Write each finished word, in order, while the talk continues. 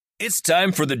It's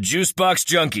time for the Juicebox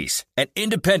Junkies, an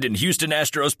independent Houston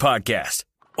Astros podcast.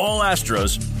 All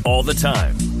Astros, all the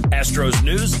time. Astros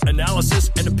news, analysis,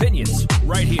 and opinions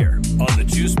right here on the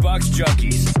Juicebox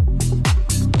Junkies.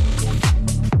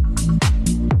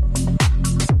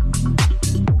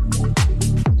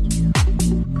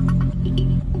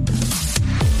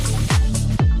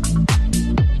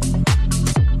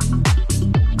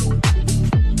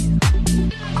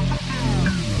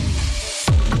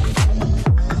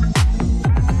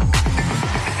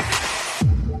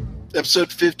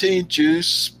 Episode 15,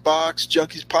 Juice Box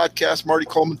Junkies Podcast. Marty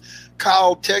Coleman,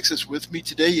 Kyle, Texas, with me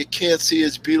today. You can't see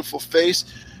his beautiful face.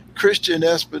 Christian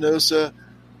Espinosa,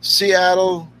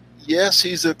 Seattle. Yes,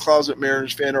 he's a closet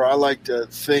Mariners fan, or I like to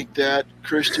think that.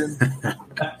 Christian,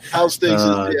 how's things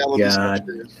in Seattle this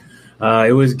afternoon?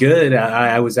 It was good.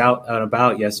 I was out and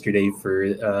about yesterday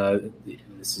for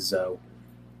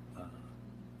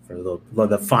for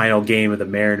the final game of the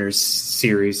Mariners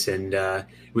series, and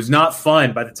it was not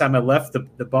fun. By the time I left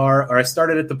the bar, or I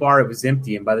started at the bar, it was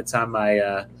empty, and by the time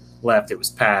I left, it was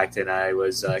packed, and I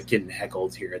was getting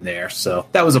heckled here and there. So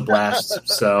that was a blast.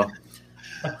 So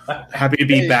happy to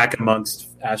be back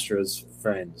amongst Astros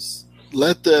friends.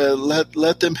 Let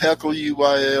them heckle you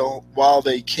while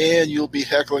they can. You'll be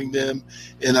heckling them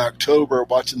in October,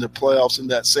 watching the playoffs in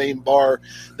that same bar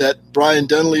that Brian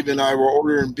Dunleavy and I were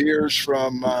ordering beers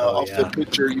from the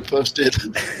picture you posted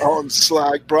on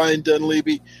Slack. Brian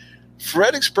Dunleavy,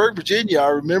 Fredericksburg, Virginia. I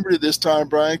remembered it this time,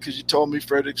 Brian, because you told me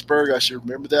Fredericksburg. I should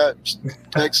remember that.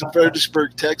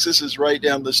 Fredericksburg, Texas is right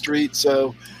down the street.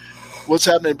 So what's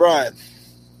happening, Brian?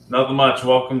 Nothing much.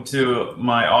 Welcome to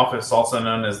my office, also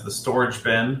known as the storage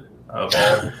bin of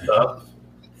all the stuff.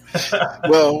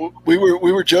 Well, we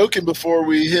were joking before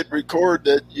we hit record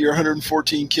that your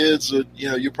 114 kids,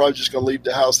 you're probably just going to leave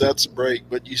the house. That's a break.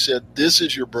 But you said this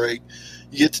is your break.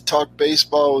 You get to talk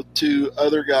baseball with two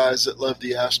other guys that love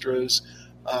the Astros.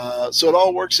 So it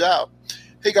all works out.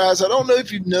 Hey, guys, I don't know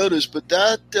if you've noticed, but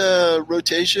that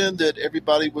rotation that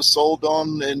everybody was sold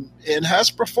on and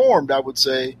has performed, I would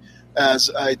say, as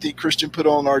I think Christian put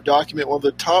on our document, one of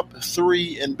the top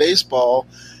three in baseball.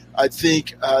 I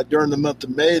think during the month of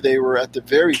May, they were at the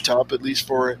very top, at least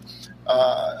for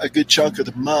a good chunk of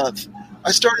the month.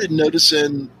 I started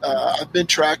noticing, I've been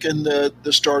tracking the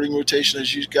starting rotation,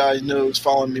 as you guys know, is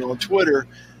following me on Twitter.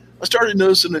 I started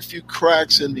noticing a few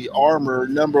cracks in the armor,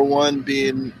 number one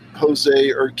being Jose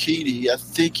Urquidy. I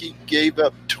think he gave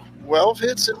up 12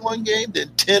 hits in one game,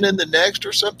 then 10 in the next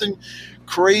or something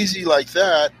crazy like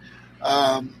that.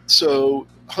 So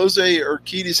Jose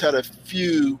Urquidy's had a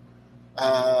few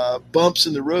bumps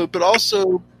in the road, but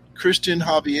also Christian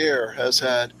Javier has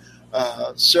had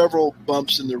several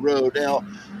bumps in the road. Now,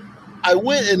 I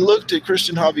went and looked at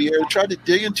Christian Javier, tried to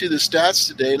dig into the stats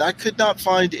today, and I could not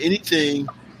find anything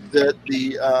that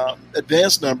the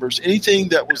advanced numbers, anything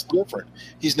that was different.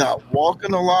 He's not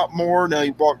walking a lot more. Now, he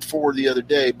walked 4 the other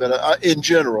day, but in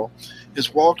general,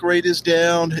 his walk rate is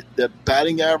down. The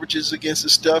batting averages against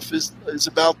his stuff is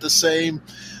about the same.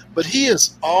 But he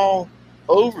is all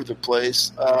over the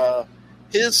place.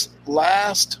 His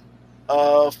last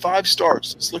 5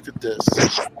 starts, let's look at this.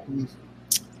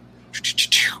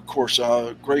 Of course,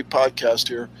 great podcast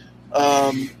here.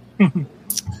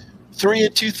 3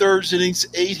 2/3 innings,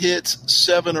 8 hits,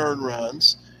 7 earned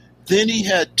runs. Then he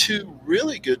had 2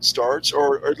 really good starts,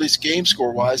 or at least game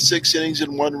score-wise, 6 innings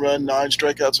and 1 run, 9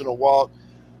 strikeouts and a walk,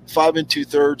 5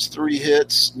 2/3, 3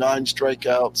 hits, 9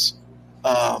 strikeouts,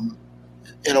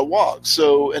 and a walk.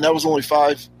 So, and that was only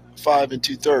 5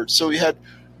 2/3. So he had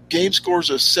game scores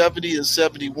of 70 and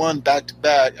 71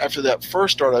 back-to-back. After that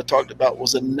first start I talked about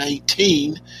was a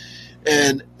 19.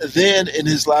 And then in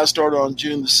his last start on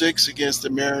June the 6th against the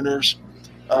Mariners,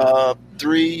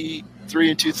 3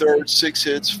 2/3, 6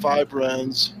 hits, 5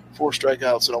 runs, 4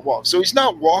 strikeouts, and a walk. So he's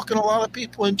not walking a lot of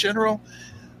people in general,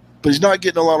 but he's not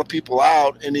getting a lot of people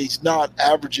out, and he's not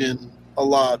averaging a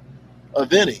lot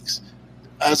of innings.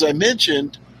 As I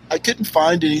mentioned, I couldn't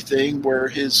find anything where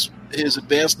his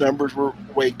advanced numbers were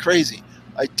way crazy.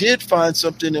 I did find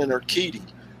something in Urquidy.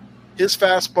 His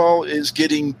fastball is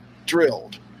getting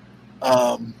drilled.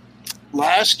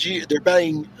 Last year, they're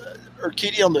batting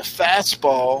Urquidy on the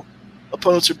fastball.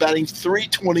 Opponents are batting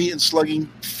 .320 and slugging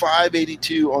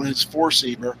 .582 on his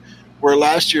four-seamer, where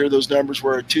last year those numbers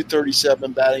were a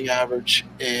 .237 batting average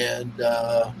and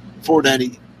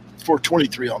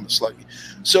 .423 on the slugging.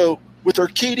 So with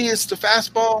Urquidy, it's the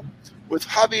fastball. With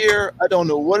Javier, I don't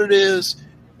know what it is.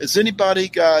 Has anybody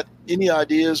got any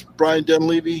ideas? Brian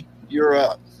Dunleavy, you're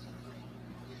up.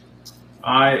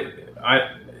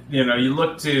 You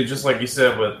look to, just like you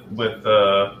said, with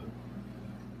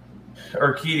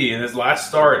Urquidy in his last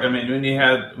start, I mean, when you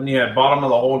had bottom of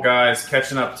the hole guys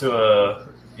catching up to a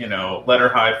letter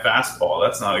high fastball,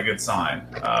 that's not a good sign.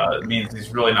 It means he's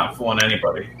really not fooling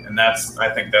anybody, and I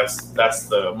think that's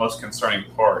the most concerning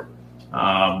part.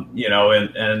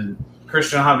 And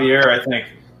Christian Javier, I think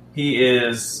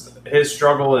his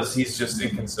struggle is he's just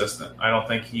inconsistent. I don't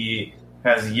think he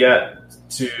has yet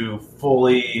to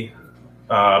fully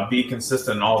be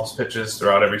consistent in all his pitches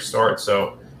throughout every start.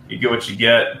 So you get what you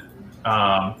get.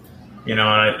 I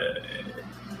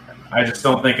just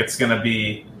don't think it's going to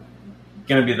be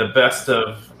the best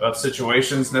of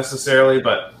situations necessarily.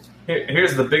 But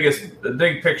here's the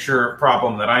big picture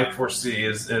problem that I foresee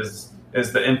is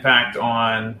the impact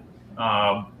on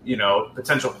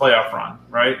potential playoff run,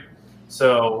 right?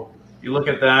 So you look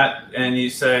at that and you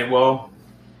say, well,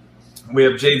 we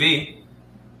have JV.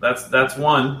 That's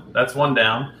one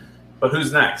down. But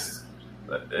who's next?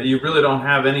 You really don't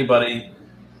have anybody.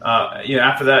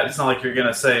 After that, it's not like you're going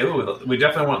to say, "Ooh, we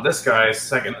definitely want this guy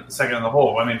second in the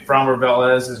hole." I mean, Framber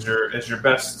Valdez is your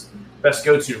best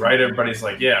go-to, right? Everybody's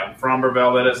like, "Yeah, Framber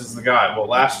Valdez is the guy." Well,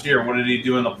 last year, what did he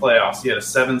do in the playoffs? He had a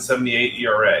 7.78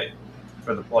 ERA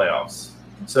for the playoffs.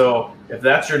 So if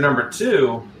that's your number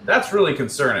two, that's really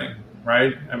concerning,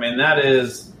 right? I mean,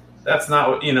 that's not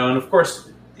what and of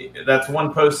course, that's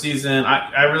one postseason.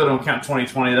 I really don't count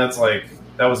 2020.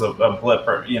 That was a blip,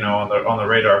 on the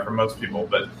radar for most people.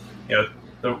 But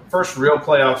the first real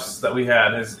playoffs that we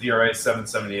had, his ERA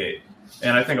 7.78,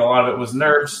 and I think a lot of it was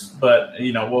nerves. But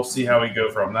we'll see how we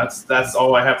go from. That's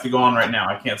all I have to go on right now.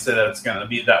 I can't say that it's going to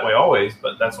be that way always,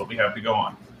 but that's what we have to go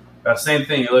on. Same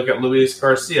thing. You look at Luis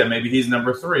Garcia. Maybe he's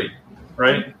number 3,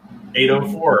 right?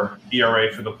 8.04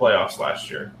 ERA for the playoffs last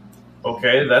year.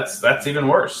 Okay, that's even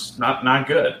worse. Not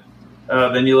good.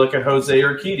 Then you look at Jose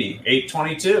Urquidy,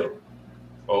 8.22.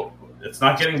 Oh, it's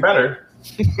not getting better.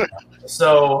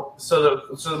 So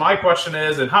my question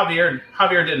is, and Javier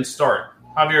didn't start.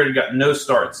 Javier got no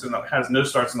starts and has no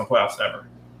starts in the playoffs ever.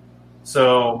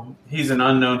 So he's an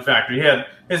unknown factor.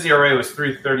 His ERA was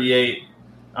 3.38.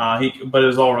 But it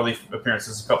was all relief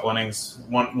appearances, a couple innings,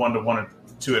 one or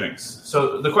two innings.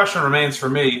 So the question remains for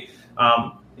me.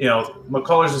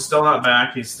 McCullers is still not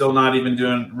back. He's still not even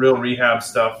doing real rehab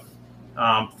stuff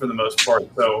for the most part.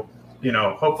 So,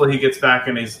 hopefully he gets back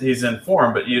and he's in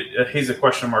form. But he's a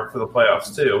question mark for the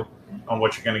playoffs too on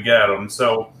what you're going to get out of him.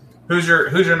 So, who's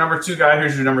your number 2 guy?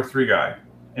 Who's your number 3 guy?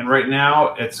 And right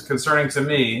now, it's concerning to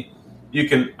me.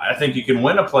 I think you can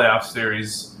win a playoff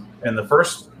series in the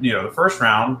first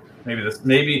round.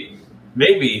 Maybe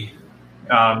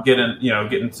get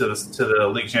into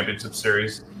the league championship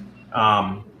series.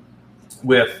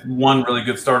 With one really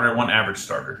good starter and one average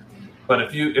starter. But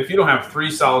if you don't have 3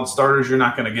 solid starters, you're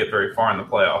not going to get very far in the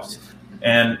playoffs.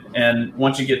 And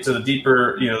once you get to the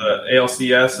deeper, the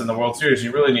ALCS and the World Series,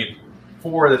 you really need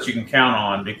 4 that you can count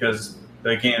on because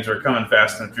the games are coming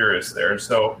fast and furious there.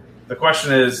 So the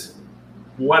question is,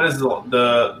 what is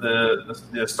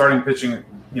the starting pitching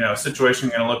situation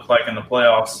going to look like in the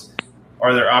playoffs?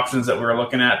 Are there options that we're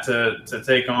looking at to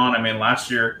take on? I mean, last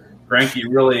year Greinke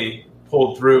really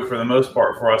pulled through for the most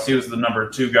part for us. He was the number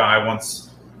 2 guy once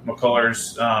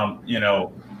McCullers,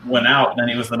 went out, and then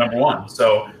he was the number 1.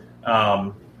 So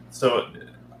I'd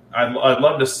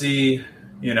love to see,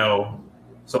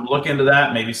 some look into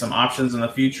that, maybe some options in the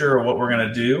future or what we're going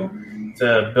to do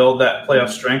to build that playoff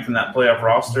strength and that playoff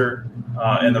roster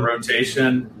in the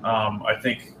rotation. I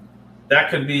think that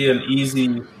could be an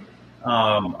easy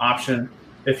option.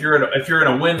 If you're in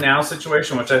a win now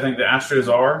situation, which I think the Astros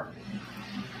are,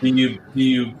 do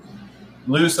you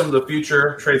lose some of the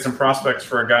future, trade some prospects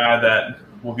for a guy that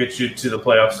will get you to the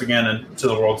playoffs again and to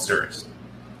the World Series?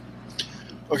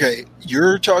 Okay,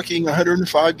 you're talking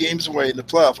 105 games away in the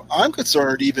playoff. I'm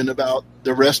concerned even about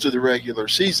the rest of the regular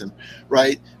season,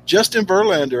 right? Justin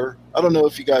Verlander, I don't know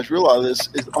if you guys realize this,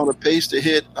 is on a pace to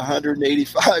hit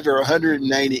 185 or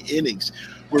 190 innings.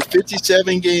 We're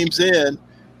 57 games in.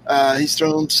 He's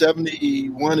thrown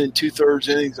 71 2/3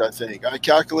 innings, I think. I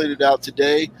calculated out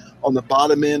today. On the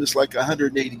bottom end, it's like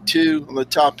 182. On the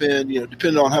top end,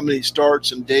 depending on how many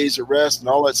starts and days of rest and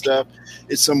all that stuff,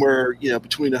 it's somewhere,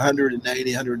 between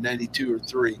 190, 192 or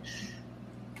 3.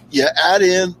 You add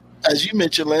in, as you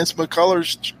mentioned, Lance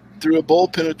McCullers threw a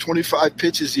bullpen of 25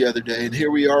 pitches the other day, and here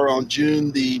we are on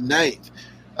June the 9th.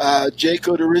 Jake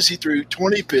Odorizzi threw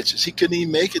 20 pitches. He couldn't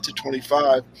even make it to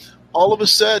 25. All of a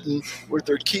sudden, with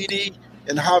Urquidy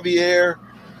and Javier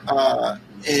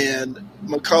and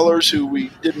McCullers, who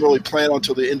we didn't really plan on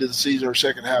until the end of the season or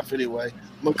second half anyway,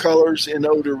 McCullers and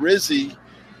Odorizzi,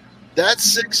 that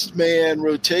 6-man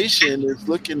rotation is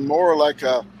looking more like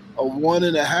a a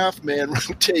 1.5 man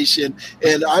rotation.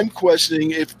 And I'm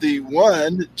questioning if the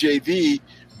one JV,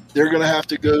 they're going to have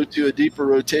to go to a deeper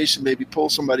rotation, maybe pull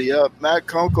somebody up. Matt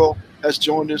Kunkel has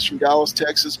joined us from Dallas,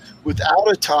 Texas, without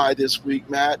a tie this week.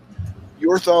 Matt,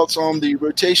 your thoughts on the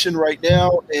rotation right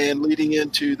now and leading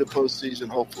into the postseason,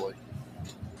 hopefully.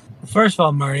 First of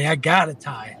all, Murray, I got a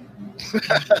tie.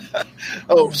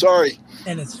 Sorry.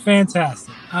 And it's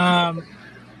fantastic.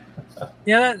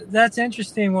 That's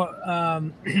interesting. What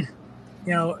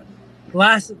the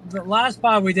last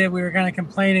pod we did, we were kind of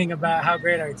complaining about how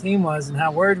great our team was and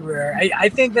how worried we were. I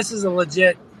think this is a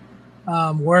legit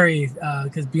worry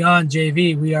because beyond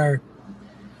JV,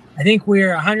 I think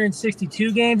we're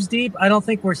 162 games deep. I don't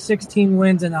think we're 16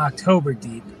 wins in October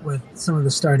deep with some of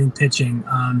the starting pitching.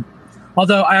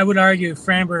 Although I would argue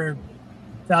Framber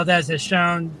Valdez has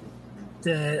shown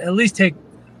to at least take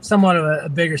somewhat of a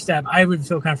bigger step. I would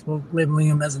feel comfortable labeling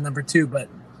him as a number 2, but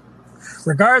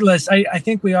regardless, I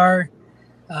think we are,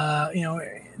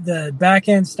 the back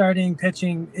end starting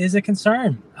pitching is a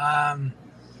concern. I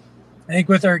think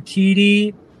with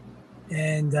Urquidy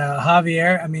and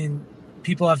Javier, I mean,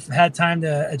 people have had time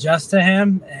to adjust to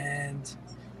him. And,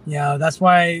 that's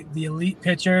why the elite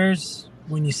pitchers,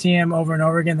 when you see them over and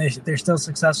over again, they're still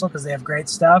successful because they have great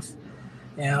stuff.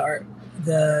 What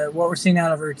we're seeing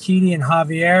out of Urquidy and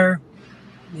Javier,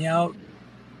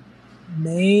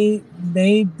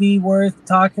 may be worth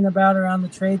talking about around the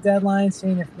trade deadline,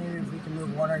 seeing if maybe we can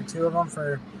move 1 or 2 of them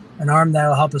for an arm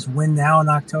that'll help us win now in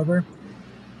October.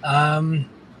 I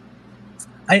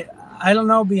don't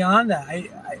know beyond that.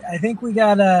 I think we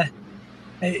gotta,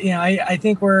 I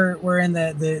think we're in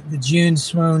the June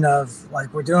swoon of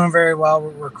like, we're doing very well.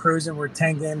 We're cruising. We're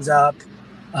 10 games up.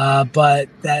 But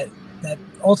that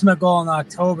ultimate goal in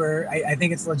October, I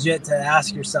think it's legit to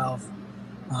ask yourself,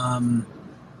 can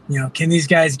these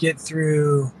guys get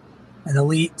through an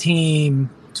elite team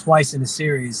twice in a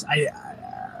series? I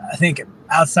think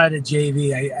outside of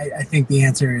JV, I think the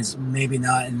answer is maybe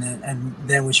not. And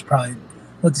then we should probably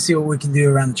look to see what we can do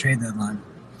around the trade deadline.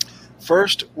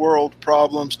 First world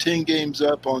problems, 10 games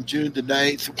up on June the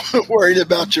 9th, worried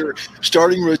about your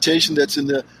starting rotation that's in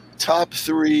the top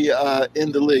 3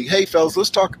 in the league. Hey, fellas, let's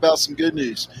talk about some good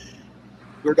news.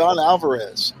 Yordan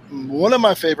Alvarez, one of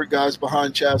my favorite guys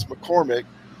behind Chas McCormick.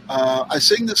 I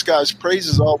sing this guy's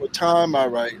praises all the time.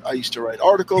 I used to write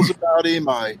articles about him.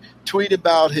 I tweet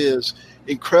about his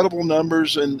incredible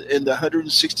numbers in the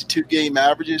 162 game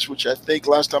averages, which I think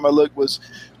last time I looked was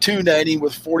 290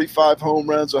 with 45 home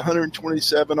runs,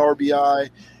 127 RBI,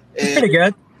 and pretty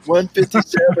good.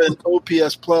 157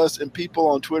 OPS plus. And people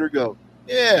on Twitter go,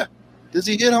 "Yeah, does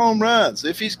he hit home runs?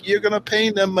 If you're going to pay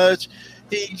him that much,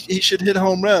 he should hit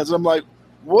home runs." I'm like,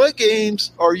 what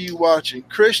games are you watching,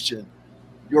 Christian?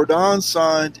 Yordan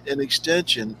signed an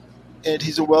extension, and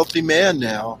he's a wealthy man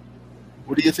now.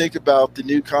 What do you think about the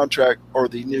new contract or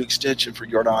the new extension for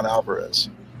Yordan Alvarez?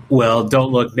 Well,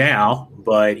 don't look now,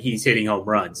 but he's hitting home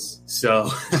runs. So,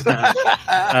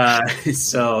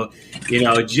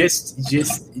 just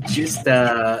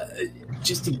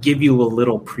to give you a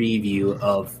little preview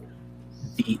of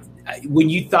when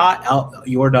you thought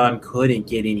Yordan couldn't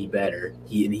get any better,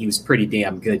 he was pretty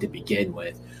damn good to begin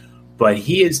with. But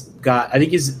he has got, I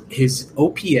think his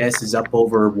OPS is up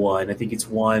over 1. I think it's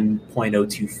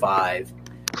 1.025.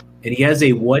 And he has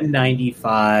a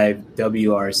 195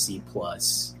 WRC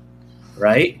plus,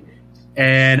 right?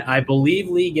 And I believe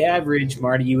league average,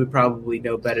 Marty, you would probably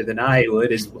know better than I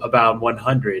would, is about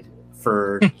 100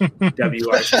 for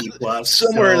WRC plus.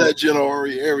 Somewhere in that general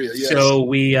area, yes. So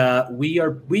we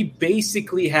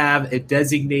basically have a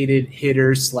designated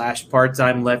hitter /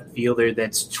 part-time left fielder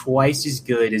that's twice as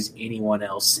good as anyone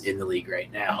else in the league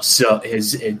right now. So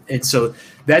so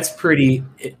that's pretty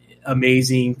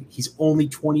amazing. He's only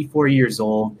 24 years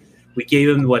old. We gave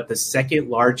him the second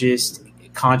largest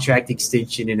contract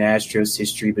extension in Astros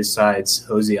history besides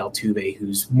Jose Altuve,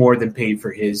 who's more than paid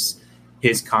for his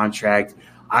contract.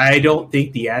 I don't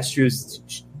think the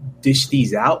Astros dish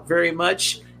these out very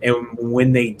much, and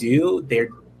when they do, they're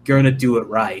going to do it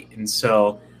right. And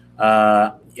so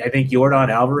I think Yordan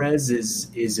Alvarez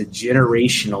is a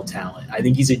generational talent. I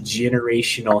think he's a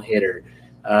generational hitter.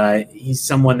 He's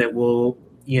someone that will,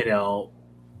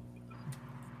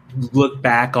 look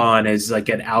back on as like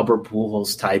an Albert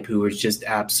Pujols type who was just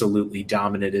absolutely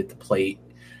dominant at the plate.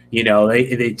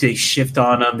 They shift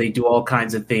on him. They do all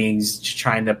kinds of things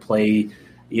trying to play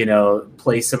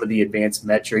some of the advanced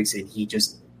metrics, and he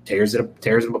just tears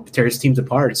teams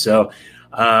apart. So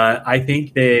I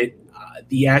think that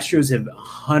the Astros have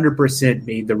 100%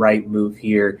 made the right move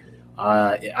here.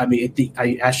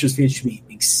 Astros fans should be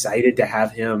excited to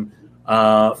have him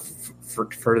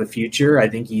for the future. I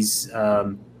think he's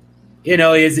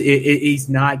he's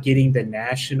not getting the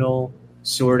national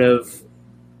sort of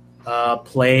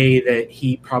play that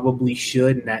he probably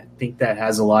should, and I think that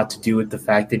has a lot to do with the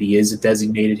fact that he is a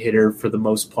designated hitter for the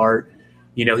most part.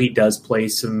 He does play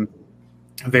some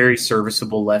very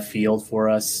serviceable left field for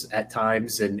us at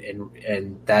times, and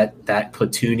that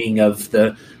platooning of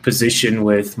the position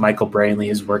with Michael Brantley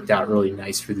has worked out really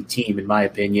nice for the team, in my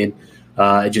opinion.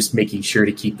 Just making sure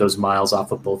to keep those miles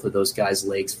off of both of those guys'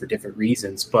 legs for different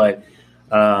reasons, but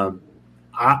I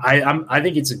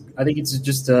think it's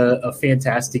just a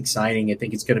fantastic signing. I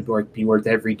think it's going to be worth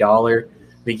every dollar.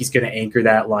 I think he's going to anchor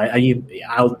that line.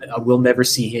 I will never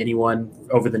see anyone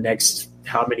over the next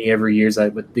how many ever years. I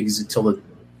would think it's until the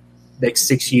next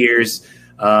 6 years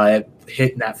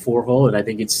hitting that 4-hole, and I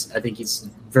think it's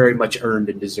very much earned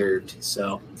and deserved.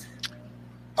 So,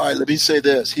 all right, let me say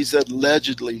this: he's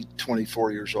allegedly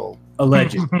 24 years old.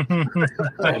 Allegedly.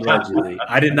 Allegedly.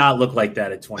 I did not look like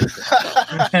that at 24.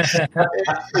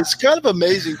 It's kind of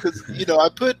amazing because I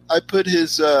put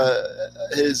his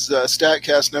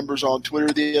StatCast numbers on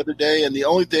Twitter the other day, and the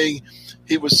only thing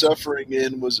he was suffering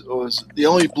in was the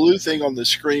only blue thing on the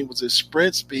screen was his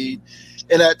sprint speed,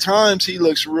 and at times he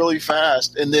looks really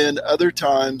fast, and then other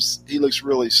times he looks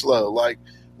really slow. Like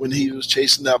when he was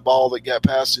chasing that ball that got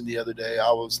past him the other day,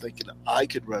 I was thinking I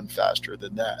could run faster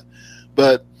than that,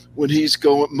 but when he's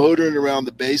motoring around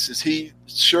the bases, he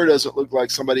sure doesn't look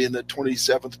like somebody in the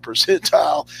 27th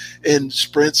percentile in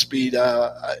sprint speed.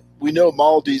 We know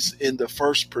Maldi's in the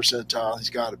first percentile. He's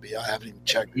got to be. I haven't even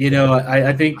checked.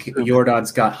 I think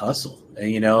Jordan's got hustle,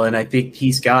 and I think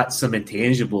he's got some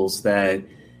intangibles that,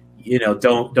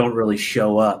 don't really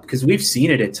show up because we've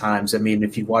seen it at times. I mean,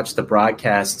 if you watch the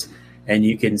broadcast and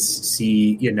you can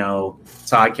see,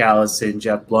 Todd Callis and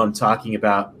Jeff Blum talking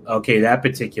about, okay, that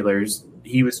particular's,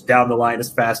 he was down the line as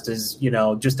fast as,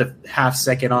 just a half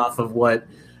second off of what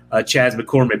Chaz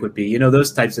McCormick would be,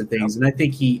 those types of things. And I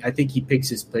think he picks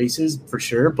his places for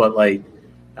sure. But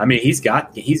he's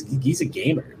a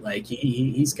gamer. Like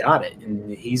he's got it,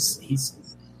 and he's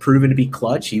proven to be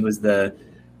clutch. He was the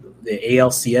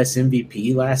ALCS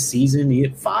MVP last season. He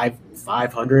hit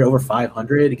 500 over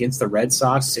 500 against the Red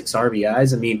Sox, 6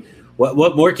 RBIs. I mean,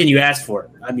 what more can you ask for?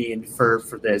 I mean, for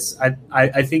this,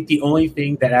 I think the only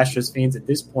thing that Astros fans at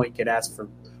this point can ask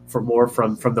for more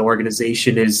from the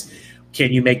organization is,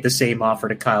 can you make the same offer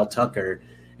to Kyle Tucker?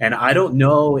 And I don't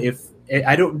know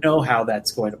how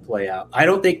that's going to play out. I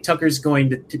don't think Tucker's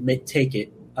going to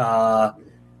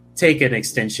take an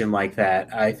extension like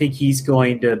that. I think he's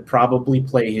going to probably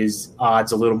play his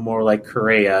odds a little more like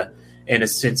Correa in a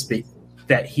sense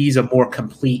that he's a more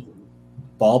complete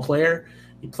ball player.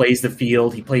 He plays the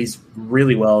field. He plays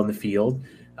really well in the field,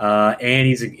 and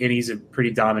he's a pretty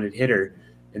dominant hitter.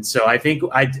 And so I think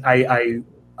I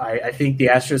think the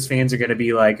Astros fans are going to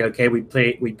be like, okay, we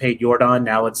paid Jordan,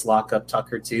 now let's lock up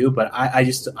Tucker too. But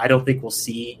I don't think we'll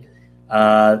see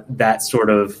that sort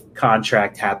of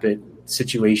contract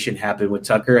situation happen with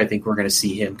Tucker. I think we're going to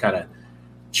see him kind of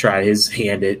try his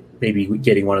hand at maybe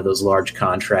getting one of those large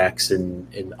contracts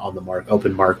and on the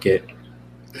open market.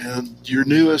 And your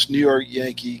newest New York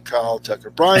Yankee, Kyle Tucker.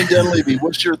 Brian Dunleavy,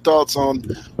 what's your thoughts on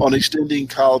extending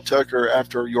Kyle Tucker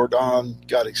after Jordan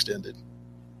got extended?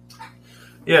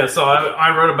 Yeah, so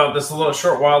I wrote about this a little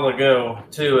short while ago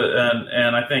too,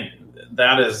 and I think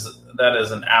that is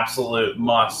an absolute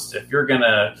must. If you're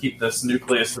gonna keep this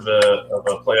nucleus of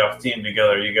a playoff team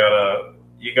together, you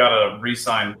gotta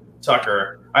re-sign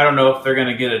Tucker. I don't know if they're going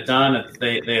to get it done.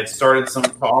 They had started some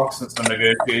talks and some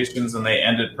negotiations, and they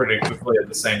ended pretty quickly at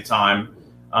the same time.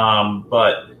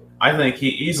 But I think he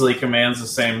easily commands the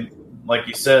same, like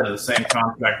you said, the same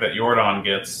contract that Jordan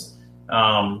gets.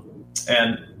 And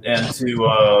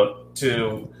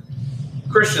to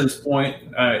Christian's point,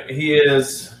 he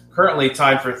is currently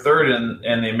tied for third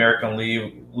in the American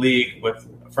League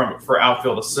for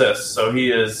outfield assists. So he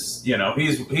is,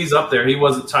 he's up there. He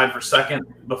wasn't tied for second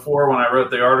before when I wrote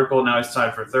the article. Now he's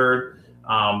tied for third.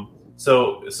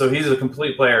 So he's a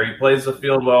complete player. He plays the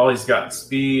field well. He's got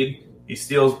speed. He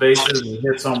steals bases. He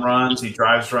hits home runs. He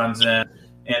drives runs in,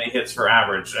 and he hits for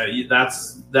average.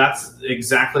 That's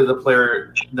exactly the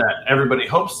player that everybody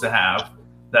hopes to have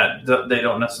that they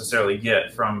don't necessarily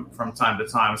get from time to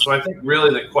time. So I think really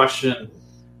the question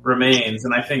remains,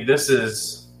 and I think this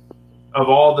is, of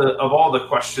all the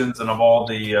questions and of all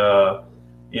the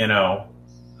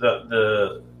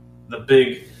the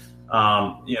big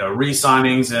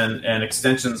re-signings and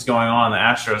extensions going on in the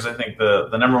Astros, I think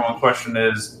the number one question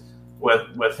is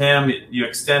with him, you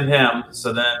extend him,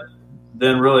 so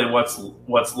then really what's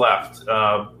left?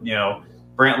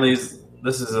 Brantley's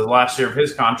this is the last year of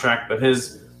his contract, but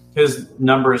his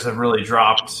numbers have really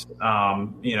dropped,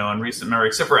 in recent memory,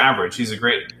 except for average. He's a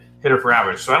great hitter for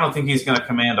average. So I don't think he's going to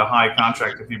command a high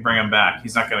contract if you bring him back.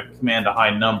 He's not going to command a high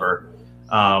number.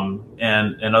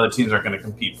 And other teams aren't going to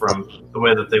compete for him the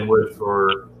way that they would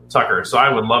for Tucker. So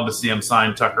I would love to see him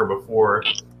sign Tucker before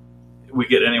we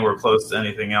get anywhere close to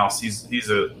anything else.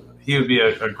 He would be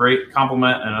a great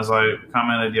compliment. And as I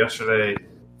commented yesterday,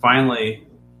 finally,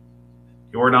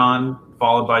 Jordan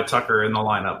followed by Tucker in the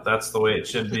lineup. That's the way it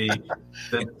should be.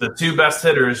 The two best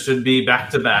hitters should be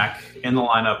back-to-back in the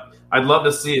lineup. I'd love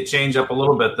to see it change up a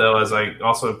little bit, though, as I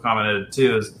also commented,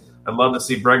 too, is I'd love to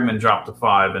see Bregman drop to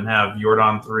 5 and have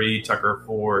Jordan 3, Tucker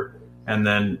 4, and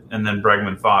then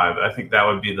Bregman 5. I think that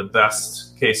would be the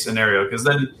best case scenario, because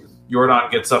then Jordan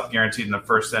gets up guaranteed in the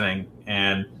first inning,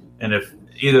 and if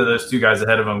either of those two guys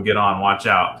ahead of him get on, watch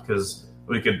out, because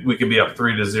we could be up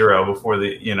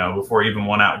 3-0 before even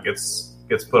one out gets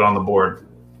put on the board.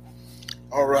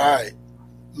 All right,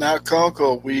 Matt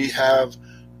Kunkel, we have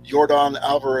Jordan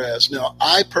Alvarez. Now,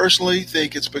 I personally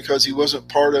think it's because he wasn't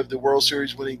part of the World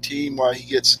Series winning team why he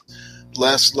gets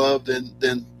less love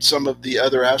than some of the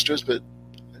other Astros, but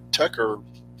Tucker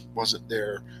wasn't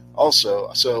there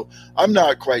also. So I'm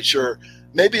not quite sure.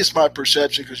 Maybe it's my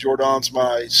perception because Jordan's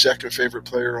my second favorite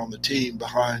player on the team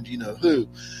behind who.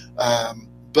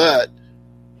 But,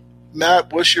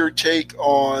 Matt, what's your take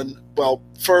on – well,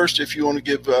 first, if you want to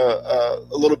give a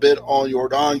little bit on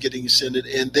Jordan getting extended,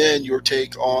 and then your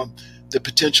take on the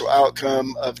potential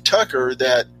outcome of Tucker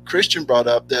that Christian brought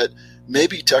up, that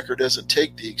maybe Tucker doesn't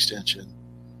take the extension.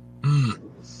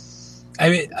 I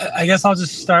mean, I guess I'll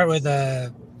just start with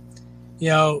I've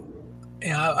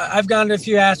gone to a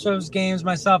few Astros games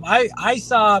myself. I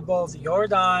saw both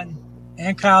Jordan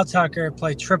and Kyle Tucker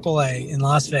play AAA in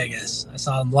Las Vegas. I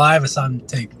saw them live. I saw them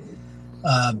take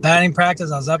batting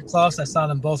practice. I was up close. I saw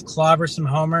them both clobber some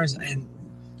homers, and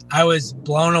I was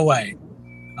blown away.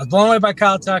 I was blown away by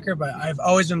Kyle Tucker, but I've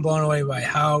always been blown away by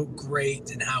how great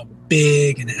and how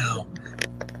big and how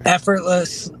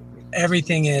effortless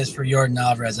everything is for Jordan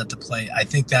Alvarez at the plate. I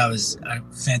think that was a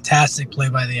fantastic play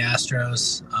by the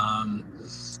Astros.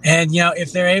 And,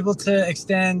 if they're able to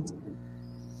extend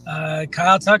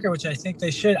Kyle Tucker, which I think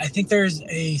they should, I think there's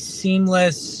a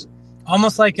seamless,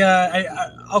 almost like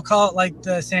I'll call it like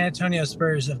the San Antonio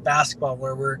Spurs of basketball,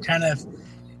 where we're kind of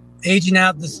aging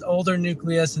out this older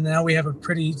nucleus, and now we have a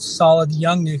pretty solid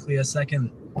young nucleus that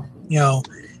can,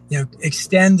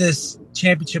 extend this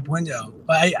championship window.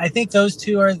 But I think those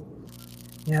two are,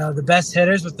 the best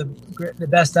hitters with the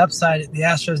best upside. The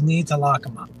Astros need to lock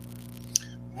them up.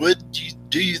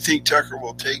 Do you think Tucker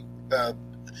will take?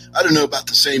 I don't know about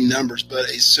the same numbers, but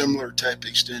a similar type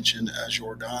extension as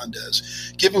Jordan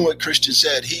does. Given what Christian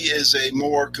said, he is a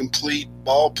more complete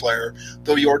ball player,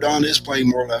 though Jordan is playing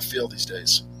more left field these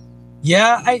days.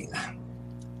 Yeah,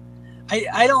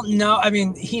 I don't know. I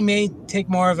mean, he may take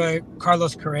more of a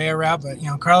Carlos Correa route, but,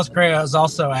 Carlos Correa is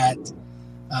also at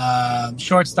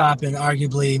shortstop and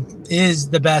arguably is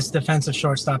the best defensive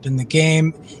shortstop in the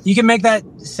game. You can make that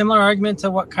similar argument to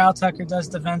what Kyle Tucker does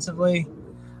defensively.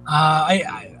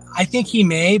 I think he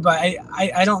may, but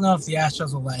I don't know if the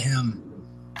Astros will let him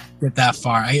get that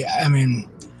far.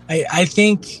 I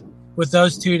think with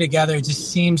those two together, it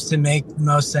just seems to make the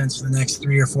most sense for the next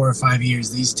 3 or 4 or 5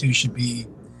 years. These two should be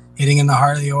hitting in the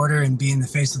heart of the order and being the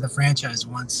face of the franchise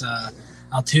once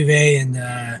Altuve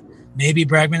and maybe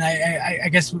Bregman. I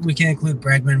guess we can include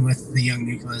Bregman with the young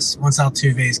nucleus. Once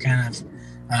Altuve is kind of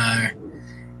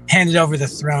handed over the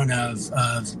throne of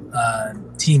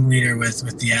team leader with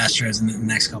the Astros in the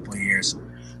next couple of years.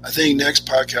 I think next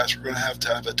podcast we're going to have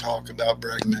a talk about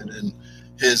Bregman and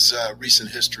his recent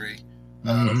history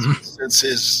since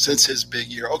his big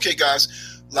year. Okay, guys,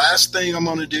 last thing I'm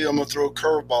going to do, I'm going to throw a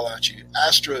curveball at you.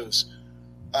 Astros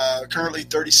currently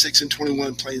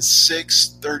 36-21, playing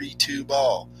 .632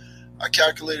 ball. I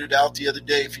calculated out the other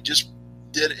day if you just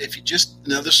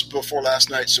now this was before last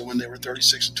night, so when they were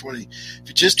 36-20, if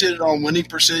you just did it on winning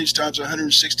percentage times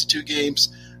 162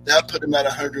 games, that put them at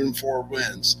 104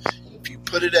 wins. If you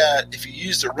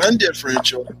use the run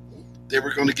differential, they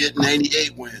were going to get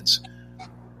 98 wins.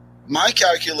 My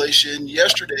calculation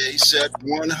yesterday said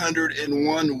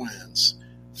 101 wins.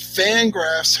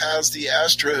 Fangraphs has the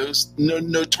Astros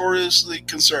notoriously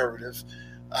conservative.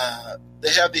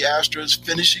 They have the Astros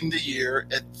finishing the year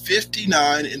at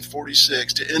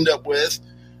 59-46 to end up with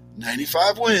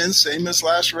 95 wins, same as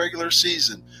last regular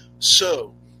season.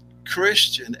 So,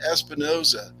 Christian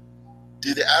Espinoza,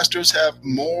 do the Astros have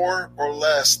more or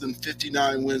less than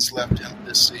 59 wins left in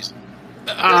this season?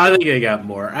 I think they got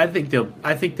more. I think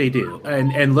they do.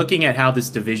 And looking at how this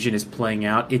division is playing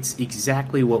out, it's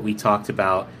exactly what we talked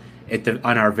about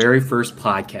on our very first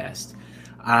podcast.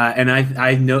 And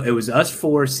I know it was us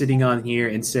four sitting on here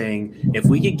and saying, if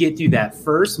we could get through that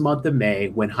first month of May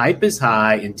when hype is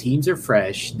high and teams are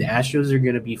fresh, the Astros are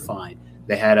going to be fine.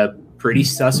 They had a pretty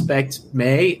suspect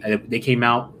May. They came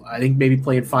out, I think, maybe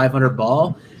playing 500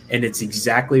 ball, and it's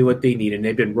exactly what they need. And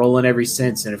they've been rolling ever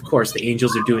since. And of course, the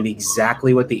Angels are doing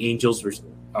exactly what the Angels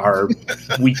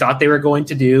we thought they were going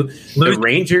to do. The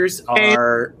Rangers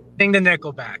are the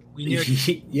Nickelback. We knew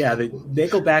yeah, the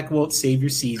Nickelback won't save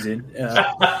your season.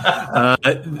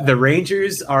 The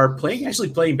Rangers are actually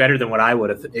playing better than what I would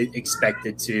have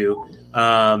expected to.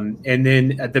 And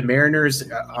then the Mariners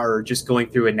are just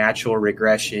going through a natural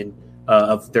regression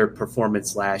of their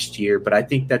performance last year. But I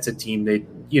think that's a team that,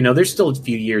 they're still a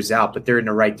few years out, but they're in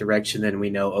the right direction. Then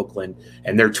we know Oakland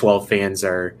and their 12 fans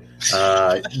are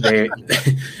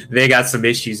they got some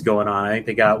issues going on. I think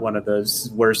they got one of those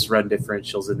worst run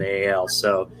differentials in the AL.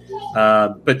 So,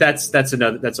 but that's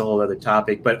a whole other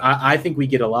topic. But I think we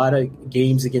get a lot of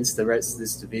games against the rest of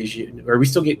this division, or we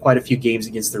still get quite a few games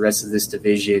against the rest of this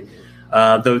division.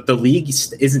 The league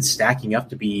isn't stacking up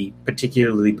to be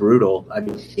particularly brutal. I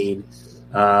mean,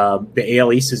 the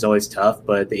AL East is always tough,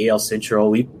 but the AL Central,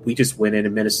 we just went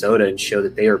in Minnesota and showed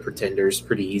that they are pretenders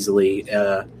pretty easily.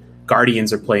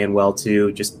 Guardians are playing well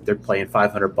too. Just they're playing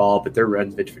 500 ball, but their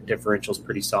run differential is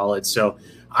pretty solid. So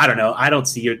I don't know. I don't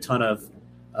see a ton of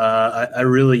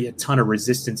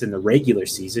resistance in the regular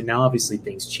season. Now, obviously,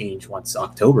 things change once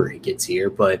October gets here,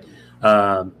 but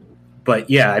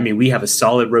yeah, I mean, we have a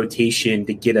solid rotation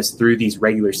to get us through these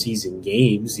regular season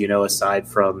games. Aside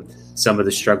from some of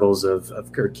the struggles of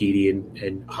Urquidy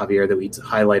and Javier that we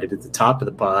highlighted at the top of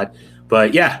the pod.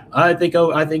 But yeah, I think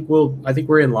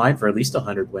we're in line for at least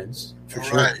 100 wins for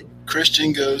sure. Right.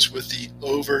 Christian goes with the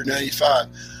over 95.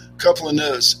 Couple of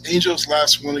notes. Angels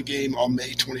last won a game on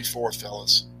May 24th,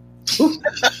 fellas.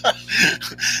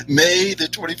 May the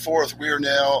 24th. We are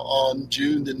now on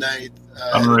June the 9th.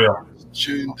 Unreal.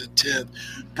 June the 10th.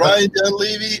 Brian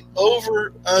Dunleavy,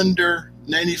 over under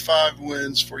 95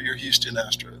 wins for your Houston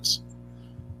Astros.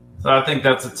 So I think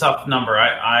that's a tough number.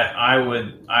 I'll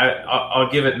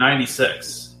give it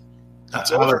 96.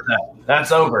 That's over.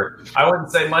 That's over. I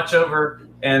wouldn't say much over.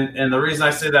 And the reason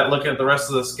I say that, looking at the rest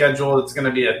of the schedule, it's going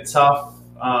to be a tough,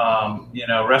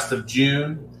 rest of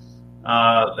June.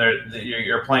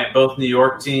 You're playing both New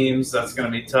York teams. That's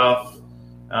going to be tough.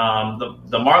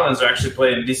 The Marlins are actually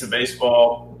playing decent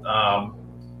baseball,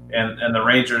 and the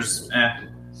Rangers,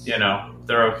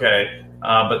 they're okay.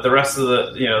 But the rest of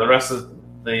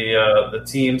the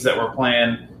teams that we're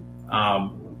playing,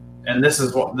 and this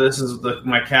is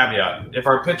my caveat. If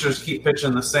our pitchers keep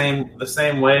pitching the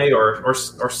same way or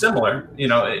similar,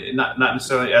 not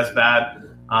necessarily as bad.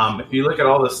 If you look at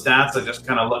all the stats, I just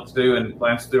kind of looked through and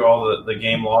glanced through all the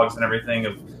game logs and everything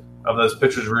of those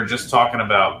pitchers we were just talking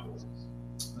about.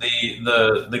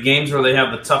 The games where they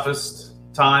have the toughest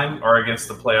time are against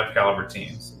the playoff caliber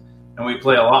teams, and we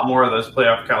play a lot more of those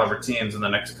playoff caliber teams in the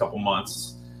next couple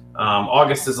months.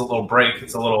 August is a little break;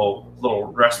 it's a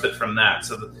little respite from that.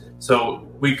 So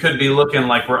we could be looking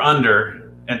like we're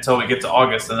under until we get to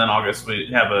August, and then August we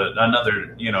have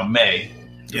another May,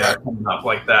 coming up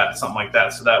like that, something like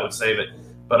that. So that would save it.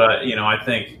 But I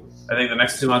think the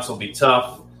next 2 months will be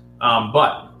tough.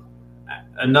 But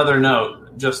another note.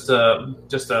 Just to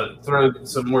throw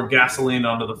some more gasoline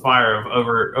onto the fire of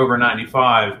over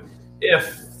 95.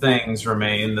 If things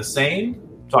remain the same,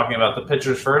 talking about the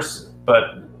pitchers first,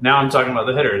 but now I'm talking about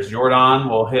the hitters. Jordan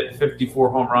will hit 54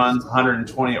 home runs,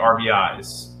 120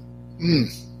 RBIs.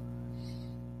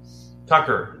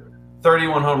 Tucker,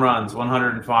 31 home runs,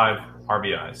 105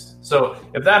 RBIs. So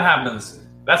if that happens,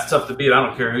 that's tough to beat. I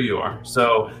don't care who you are.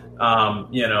 So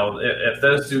if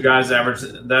those two guys average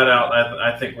that out,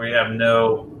 I think we have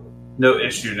no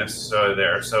issue necessarily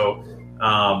there. So,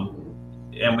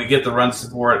 and we get the run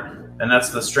support, and that's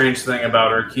the strange thing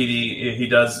about Urquidy. He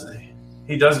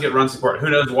does get run support. Who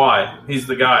knows why? He's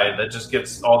the guy that just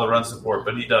gets all the run support,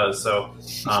 but he does. So,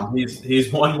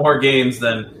 he's won more games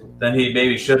than he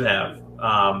maybe should have.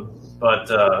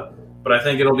 But I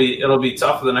think it'll be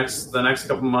tough for the next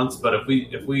couple months. But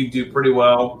if we do pretty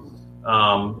well.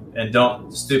 And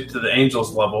don't stoop to the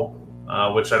Angels level,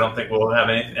 which I don't think we'll have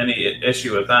any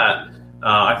issue with that.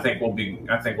 I think we'll be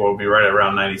right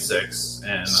around 96,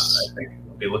 and I think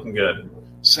we'll be looking good.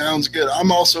 Sounds good.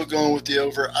 I'm also going with the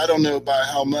over. I don't know by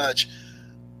how much.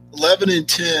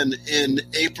 11-10 in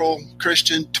April.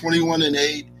 Christian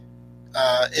 21-8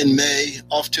 in May.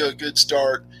 Off to a good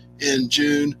start in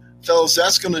June, fellas.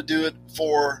 That's going to do it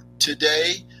for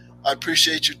today. I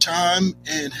appreciate your time,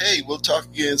 and hey, we'll talk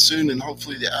again soon, and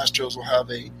hopefully the Astros will have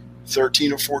a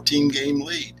 13 or 14 game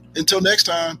lead. Until next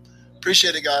time,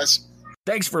 appreciate it, guys.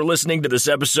 Thanks for listening to this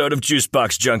episode of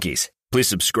Juicebox Junkies. Please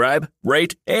subscribe,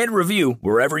 rate, and review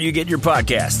wherever you get your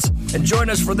podcasts. And join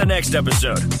us for the next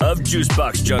episode of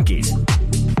Juicebox Junkies.